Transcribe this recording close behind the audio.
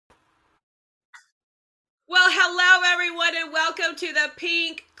hello everyone, and welcome to the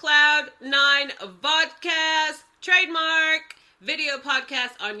Pink Cloud 9 Vodcast, trademark video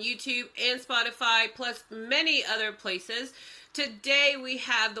podcast on YouTube and Spotify, plus many other places. Today we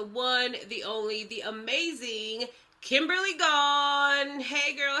have the one, the only, the amazing Kimberly Gone.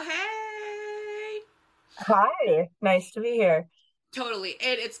 Hey girl, hey! Hi, nice to be here. Totally.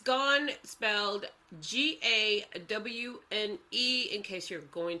 And it's Gone spelled Gawne, in case you're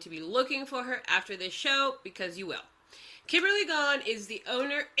going to be looking for her after this show, because you will. Kimberly Gone is the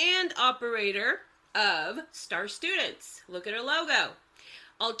owner and operator of Star Students. Look at her logo.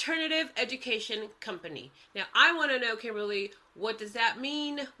 Alternative Education Company. Now, I want to know, Kimberly, what does that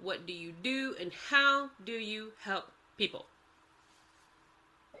mean? What do you do? And how do you help people?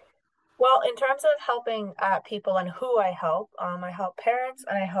 Well, in terms of helping people and who I help parents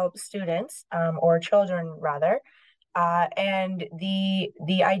and I help students, or children rather. And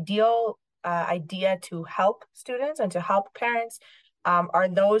the ideal idea to help students and to help parents are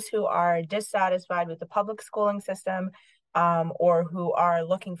those who are dissatisfied with the public schooling system, or who are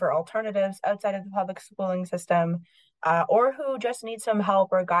looking for alternatives outside of the public schooling system, or who just need some help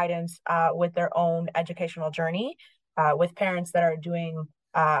or guidance with their own educational journey, with parents that are doing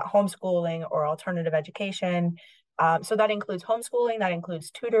homeschooling or alternative education. So that includes homeschooling, that includes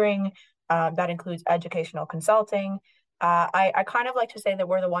tutoring, that includes educational consulting. I kind of like to say that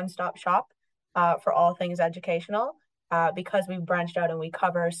we're the one-stop shop for all things educational, because we've branched out and we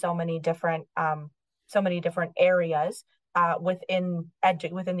cover so many different areas within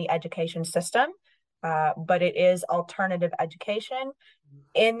the education system. But it is alternative education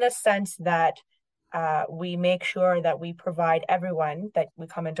in the sense that we make sure that we provide everyone that we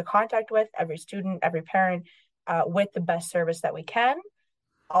come into contact with, every student, every parent, with the best service that we can.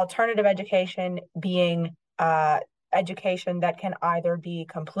 Alternative education being education that can either be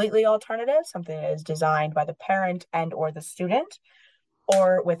completely alternative, something that is designed by the parent and or the student,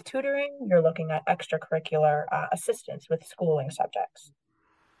 or with tutoring, you're looking at extracurricular assistance with schooling subjects.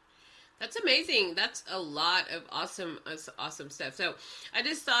 That's amazing. That's a lot of awesome stuff. So, I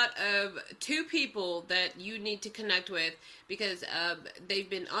just thought of two people that you need to connect with because they've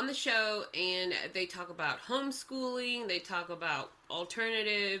been on the show and they talk about homeschooling, they talk about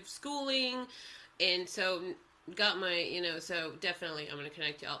alternative schooling, and so got my so definitely I'm going to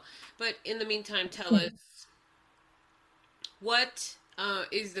connect y'all. But in the meantime, tell us what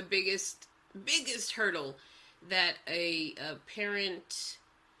is the biggest hurdle that a parent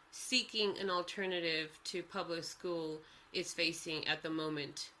seeking an alternative to public school is facing at the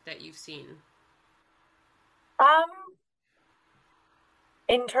moment that you've seen? Um,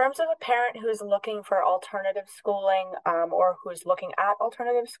 in terms of a parent who's looking for alternative schooling, or who's looking at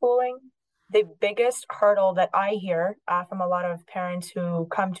alternative schooling, the biggest hurdle that I hear from a lot of parents who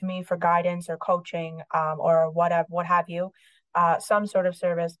come to me for guidance or coaching, or what have you, some sort of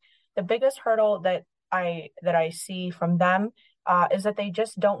service, the biggest hurdle that I see from them is that they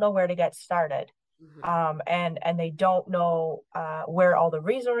just don't know where to get started. Mm-hmm. And they don't know where all the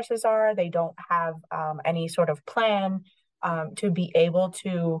resources are. They don't have any sort of plan to be able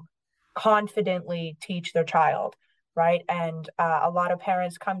to confidently teach their child, right? And a lot of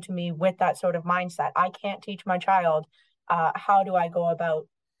parents come to me with that sort of mindset. I can't teach my child. How do I go about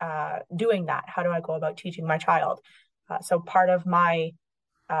doing that? How do I go about teaching my child? So part of my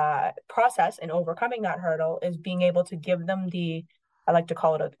process in overcoming that hurdle is being able to give them I like to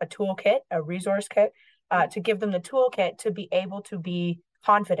call it a toolkit, a resource kit, to give them the toolkit to be able to be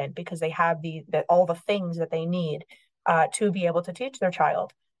confident because they have all the things that they need to be able to teach their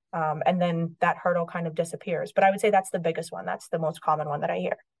child. And then that hurdle kind of disappears. But I would say that's the biggest one. That's the most common one that I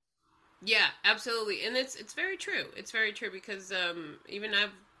hear. Yeah, absolutely, and it's very true. It's very true because even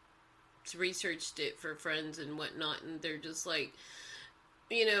I've researched it for friends and whatnot, and they're just like,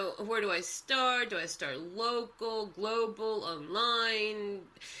 where do I start? Do I start local, global, online?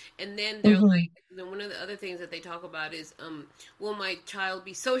 And then they're Mm-hmm. like, then one of the other things that they talk about is, will my child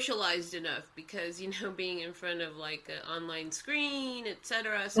be socialized enough? Because, being in front of like an online screen,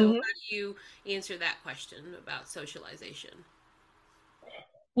 etc. So, how Mm-hmm. do you answer that question about socialization?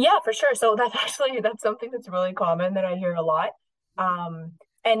 Yeah, for sure. So that's something that's really common that I hear a lot. Um,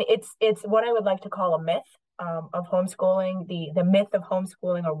 and it's what I would like to call a myth of homeschooling. The myth of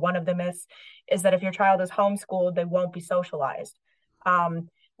homeschooling, or one of the myths, is that if your child is homeschooled, they won't be socialized. Um,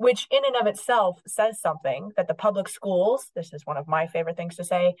 which in and of itself says something that the public schools, this is one of my favorite things to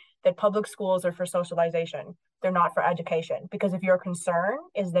say, that public schools are for socialization. They're not for education. Because if your concern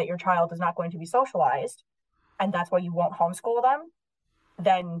is that your child is not going to be socialized, and that's why you won't homeschool them,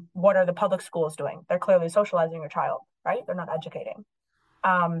 then what are the public schools doing? They're clearly socializing your child, right? They're not educating.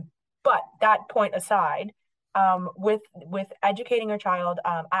 Um, but that point aside, With educating your child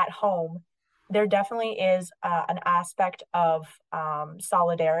at home, there definitely is an aspect of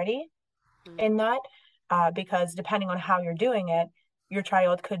solidarity Mm-hmm. in that, because depending on how you're doing it, your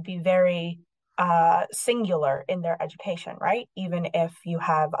child could be very singular in their education, right? Even if you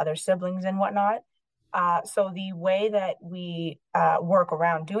have other siblings and whatnot. So the way that we work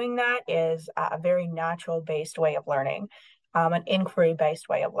around doing that is a very natural based way of learning, an inquiry based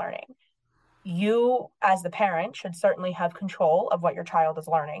way of learning. You, as the parent, should certainly have control of what your child is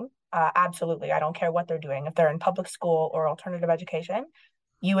learning. Absolutely. I don't care what they're doing. If they're in public school or alternative education,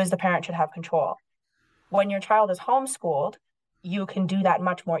 you, as the parent, should have control. When your child is homeschooled, you can do that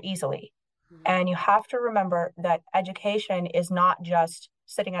much more easily. And you have to remember that education is not just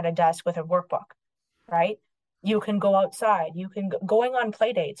sitting at a desk with a workbook, right? You can go outside. You can going on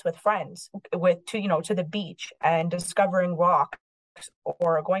play dates with friends, with to to the beach and discovering rocks,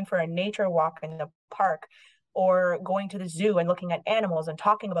 or going for a nature walk in the park, or going to the zoo and looking at animals and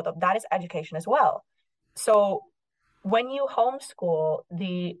talking about them. That is education as well. So when you homeschool,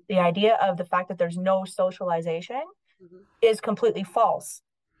 the idea of the fact that there's no socialization Mm-hmm. is completely false,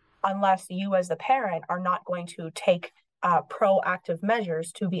 unless you as the parent are not going to take proactive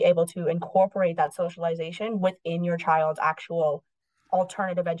measures to be able to incorporate that socialization within your child's actual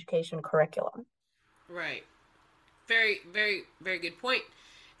alternative education curriculum. Right. Very, very, very good point.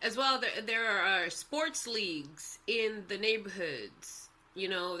 As well, there are sports leagues in the neighborhoods. You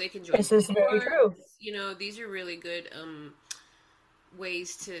know, they can join This is very true. sports. You know, these are really good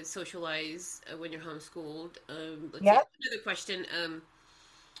ways to socialize when you're homeschooled. Let's see. Yep. Another question.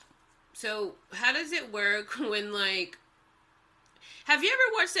 So how does it work when like? Have you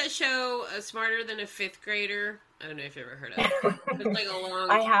ever watched that show, Smarter Than a Fifth Grader? I don't know if you ever heard of it. It's like a long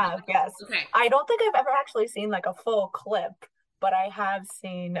I time have, yes. ago. Okay. I don't think I've ever actually seen like a full clip, but I have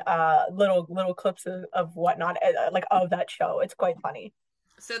seen little clips of whatnot, like of that show. It's quite funny.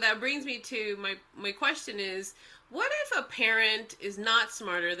 So that brings me to my question is, what if a parent is not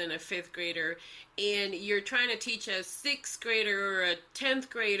smarter than a fifth grader and you're trying to teach a sixth grader or a 10th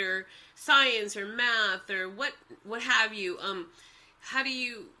grader science or math or what have you? How do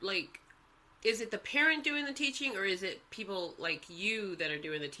you like, is it the parent doing the teaching or is it people like you that are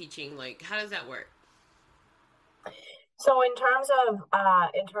doing the teaching? Like, how does that work? So in terms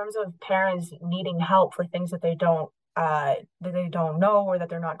of parents needing help for things that they don't know or that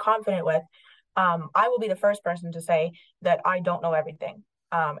they're not confident with, I will be the first person to say that I don't know everything.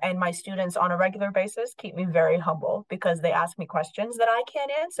 And my students on a regular basis keep me very humble because they ask me questions that I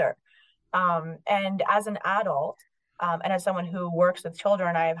can't answer. And as an adult, and as someone who works with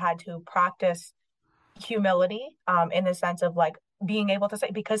children, I have had to practice humility, in the sense of like being able to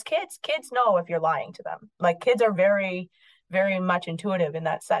say, because kids know if you're lying to them. Like kids are very much intuitive in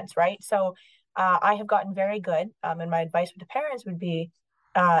that sense, right? So I have gotten very good, and my advice with the parents would be,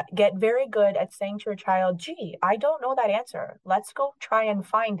 get very good at saying to your child, gee, I don't know that answer, let's go try and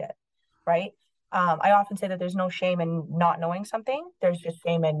find it, right? I often say that there's no shame in not knowing something, there's just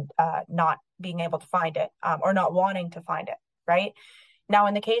shame in not being able to find it, or not wanting to find it, right? Now,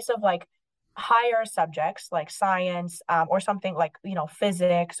 in the case of like higher subjects like science, or something like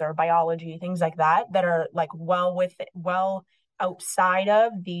physics or biology, things like that, that are like well outside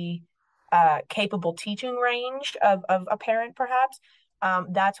of the capable teaching range of a parent, perhaps,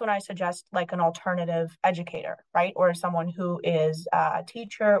 that's when I suggest like an alternative educator, right? Or someone who is a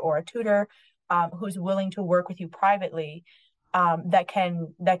teacher or a tutor, who's willing to work with you privately, that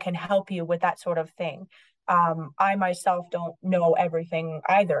can help you with that sort of thing. I myself don't know everything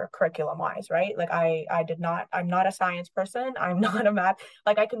either, curriculum wise, right? Like I'm not a science person. I'm not a math,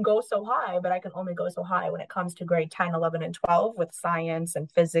 like I can go so high, but I can only go so high when it comes to grade 10, 11, and 12 with science and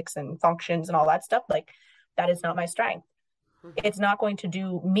physics and functions and all that stuff. Like that is not my strength. Mm-hmm. It's not going to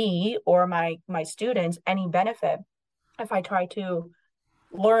do me or my students any benefit if I try to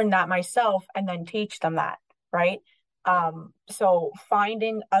learn that myself and then teach them that, right? Yeah. So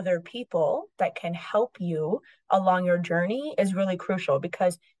finding other people that can help you along your journey is really crucial,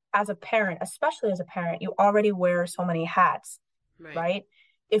 because as a parent, especially as a parent, you already wear so many hats, Right. right?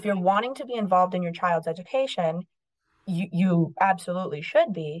 If you're wanting to be involved in your child's education, you absolutely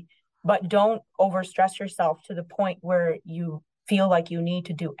should be, but don't overstress yourself to the point where you feel like you need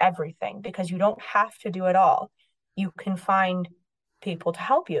to do everything, because you don't have to do it all. You can find people to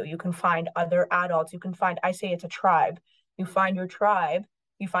help you. You can find other adults. You can find, I say it's a tribe. You find your tribe,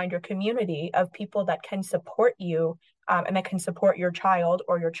 you find your community of people that can support you, and that can support your child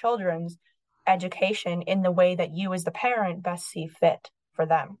or your children's education in the way that you, as the parent, best see fit for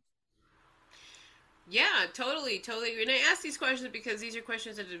them. Yeah, totally, totally. And I ask these questions because these are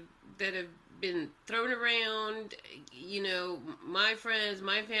questions that have been thrown around. You know, my friends,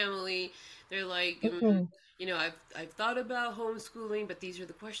 my family, they're like, Mhm. you know, I've thought about homeschooling, but these are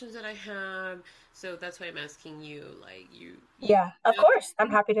the questions that I have. So that's why I'm asking you. Like, you Yeah, of know, course.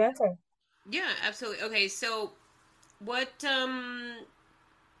 I'm happy to answer. yeah, absolutely. Okay, so what do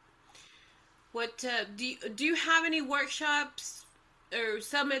you have any workshops or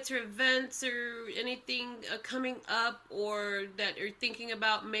summits or events or anything coming up or that you're thinking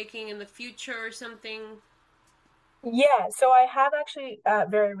about making in the future or something? Yeah, so I have actually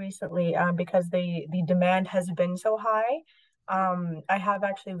very recently, because the demand has been so high, I have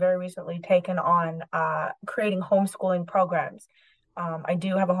actually very recently taken on creating homeschooling programs. I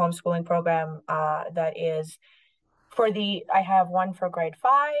do have a homeschooling program that is I have one for grade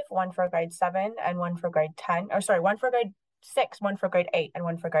 5, one for grade 7, and one for grade 10. Or sorry, one for grade 6, one for grade 8, and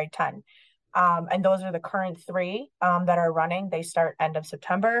one for grade 10. And those are the current three that are running. They start end of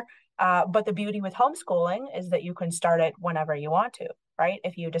September. But the beauty with homeschooling is that you can start it whenever you want to, right?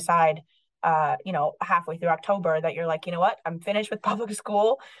 If you decide, halfway through October that you're like, you know what, I'm finished with public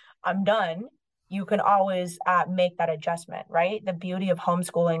school, I'm done. You can always make that adjustment, right? The beauty of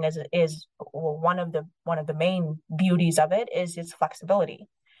homeschooling is well, one of the main beauties of it is its flexibility.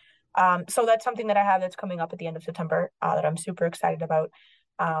 So that's something that I have that's coming up at the end of September that I'm super excited about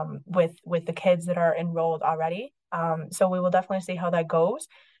with the kids that are enrolled already. So we will definitely see how that goes.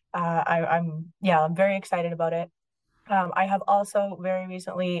 I'm very excited about it. I have also very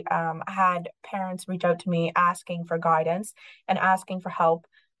recently had parents reach out to me asking for guidance and asking for help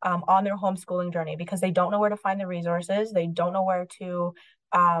on their homeschooling journey because they don't know where to find the resources. They don't know where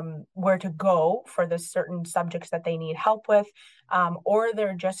to go for the certain subjects that they need help with, or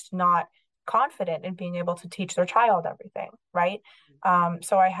they're just not confident in being able to teach their child everything, right?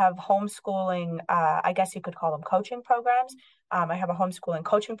 So I have homeschooling, I guess you could call them coaching programs. I have a homeschooling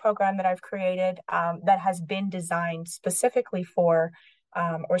coaching program that I've created that has been designed specifically or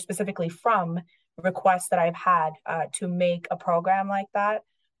specifically from requests that I've had to make a program like that.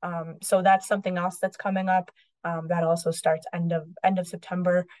 So that's something else that's coming up. That also starts end of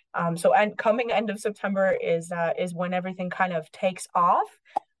September. So coming end of September is when everything kind of takes off.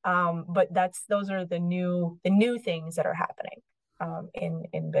 But those are the new things that are happening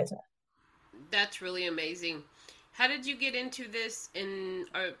in business. That's really amazing. How did you get into this and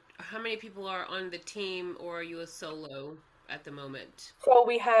how many people are on the team or are you a solo at the moment? So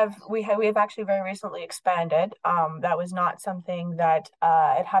we have actually very recently expanded. That was not something that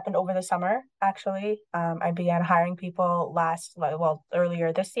it happened over the summer. Actually, I began hiring people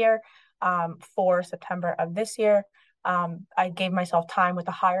earlier this year, for September of this year. I gave myself time with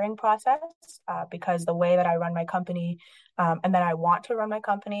the hiring process because the way that I run my company, and that I want to run my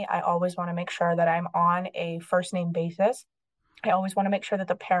company, I always want to make sure that I'm on a first name basis. I always want to make sure that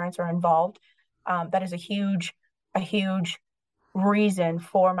the parents are involved. That is a huge reason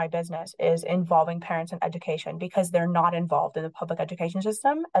for my business is involving parents in education because they're not involved in the public education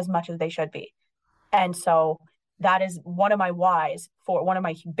system as much as they should be. And so that is one of my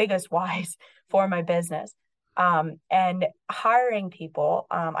biggest whys for my business. And hiring people,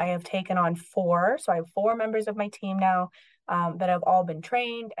 I have taken on four. So I have four members of my team now that have all been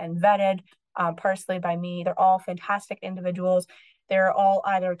trained and vetted personally by me. They're all fantastic individuals. They're all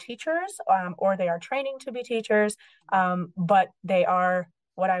either teachers or they are training to be teachers, but they are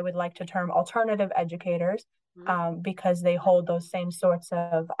what I would like to term alternative educators Mhm. because they hold those same sorts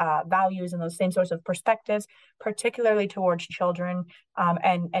of values and those same sorts of perspectives, particularly towards children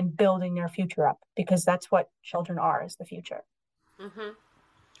and building their future up because that's what children are is the future. Mhm.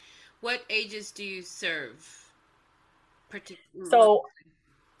 What ages do you serve? So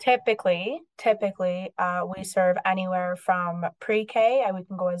typically, we serve anywhere from pre-K. We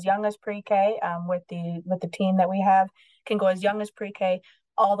can go as young as pre-K with the team that we have. Can go as young as pre-K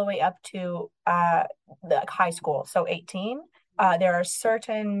all the way up to the high school, so 18. There are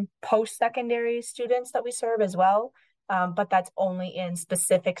certain post-secondary students that we serve as well, but that's only in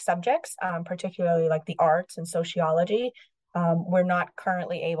specific subjects, particularly like the arts and sociology. We're not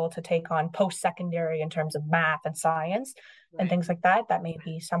currently able to take on post-secondary in terms of math and science and Right. things like that. That may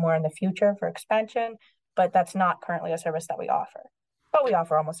be somewhere in the future for expansion, but that's not currently a service that we offer. But we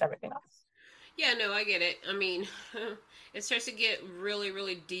offer almost everything else. Yeah, no, I get it. I mean, it starts to get really,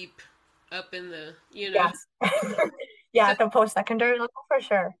 really deep up in the, you know. Yes. So, Yeah, the post-secondary level for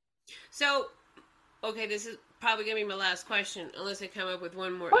sure. so okay, this is probably gonna be my last question, unless I come up with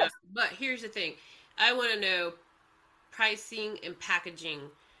one Of more. course. But here's the thing: I want to know pricing and packaging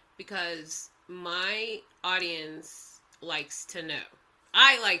because my audience likes to know.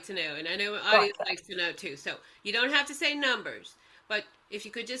 I like to know, and I know my Right. audience likes to know too. So you don't have to say numbers, but if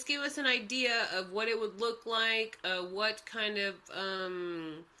you could just give us an idea of what it would look like, what kind of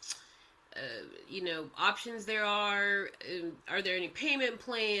options there are there any payment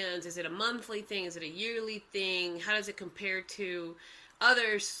plans? Is it a monthly thing? Is it a yearly thing? How does it compare to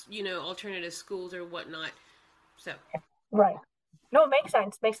others, alternative schools or whatnot? So, Right. No, it makes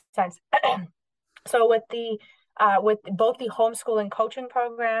sense. Makes sense. So with both the homeschooling coaching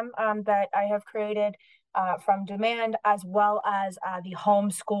program that I have created from demand, as well as the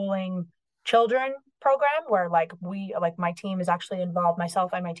homeschooling children program, where like my team is actually involved,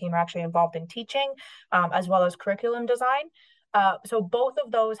 myself and my team are actually involved in teaching, as well as curriculum design. So both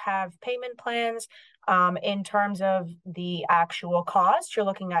of those have payment plans. In terms of the actual cost, you're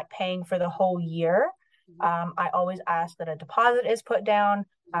looking at paying for the whole year. I always ask that a deposit is put down,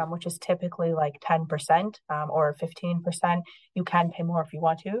 which is typically like 10% or 15%. You can pay more if you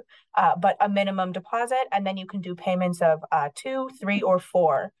want to, but a minimum deposit, and then you can do payments of 2, 3, or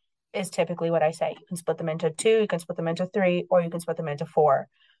 4 is typically what I say. You can split them into 2, you can split them into 3, or you can split them into 4.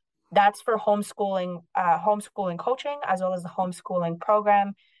 That's for homeschooling coaching, as well as the homeschooling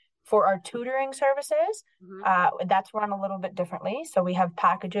program. For our tutoring services, mm-hmm. That's run a little bit differently. So we have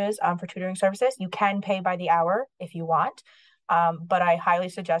packages for tutoring services. You can pay by the hour if you want, but I highly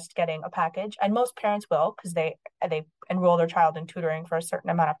suggest getting a package, and most parents will, because they enroll their child in tutoring for a certain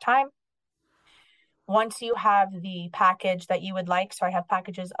amount of time. Once you have the package that you would like, so I have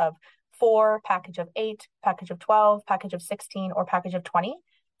packages of 4, package of 8, package of 12, package of 16, or package of 20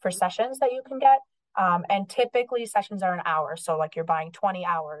 for sessions that you can get. And typically sessions are an hour. So like you're buying 20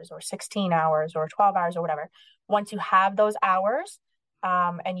 hours or 16 hours or 12 hours or whatever. Once you have those hours,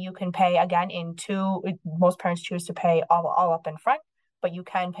 and you can pay again in 2, most parents choose to pay all up in front, but you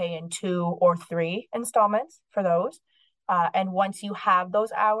can pay in 2 or 3 installments for those. And once you have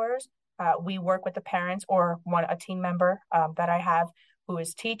those hours, we work with the parents, or a team member that I have who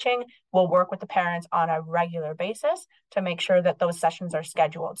is teaching will work with the parents on a regular basis to make sure that those sessions are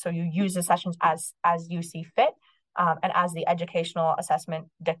scheduled. So you use the sessions as you see fit, and as the educational assessment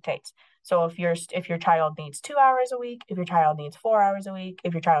dictates. So if your child needs 2 hours a week, if your child needs 4 hours a week,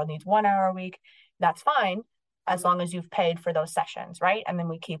 if your child needs 1 hour a week, that's fine, as long as you've paid for those sessions, right? And then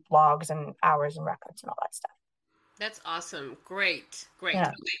we keep logs and hours and records and all that stuff. That's awesome. Great. Yeah.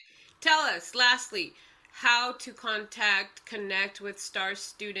 Okay. Tell us, lastly, how to connect with STAR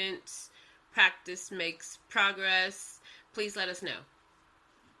students. Practice makes progress. Please let us know.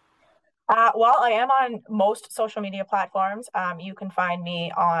 Well, I am on most social media platforms. You can find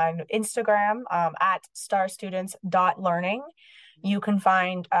me on Instagram at starstudents.learning. You can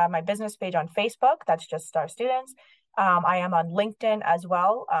find my business page on Facebook. That's just Star Students. I am on LinkedIn as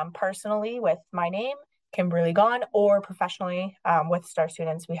well, personally with my name, Kimberly Gaughan, or professionally with Star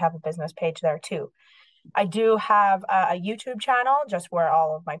Students. We have a business page there too. I do have a YouTube channel, just where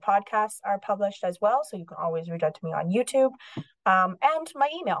all of my podcasts are published as well. So you can always reach out to me on YouTube, and my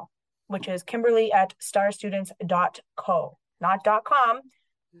email, which is kimberly@starstudents.co, not .com,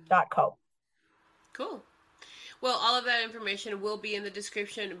 .co. Cool. Well, all of that information will be in the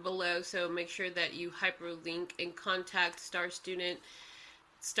description below, so make sure that you hyperlink and contact Star Students,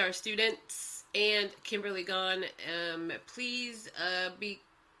 and Kimberly Gaughan. Please be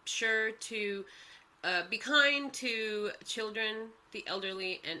sure to be kind to children, the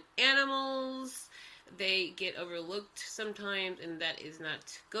elderly, and animals. They get overlooked sometimes, and that is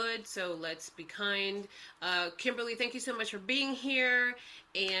not good. So let's be kind. Kimberly, thank you so much for being here,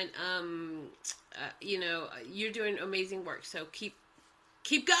 and you're doing amazing work. So keep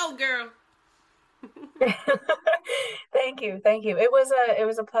going, girl. Thank you. It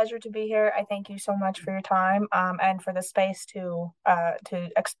was a pleasure to be here. I thank you so much for your time, and for the space to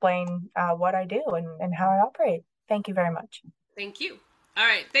explain what I do and how I operate. Thank you very much. Thank you. All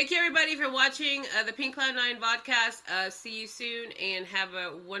right. Thank you, everybody, for watching the Pink Cloud 9 podcast. See you soon, and have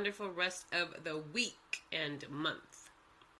a wonderful rest of the week and month.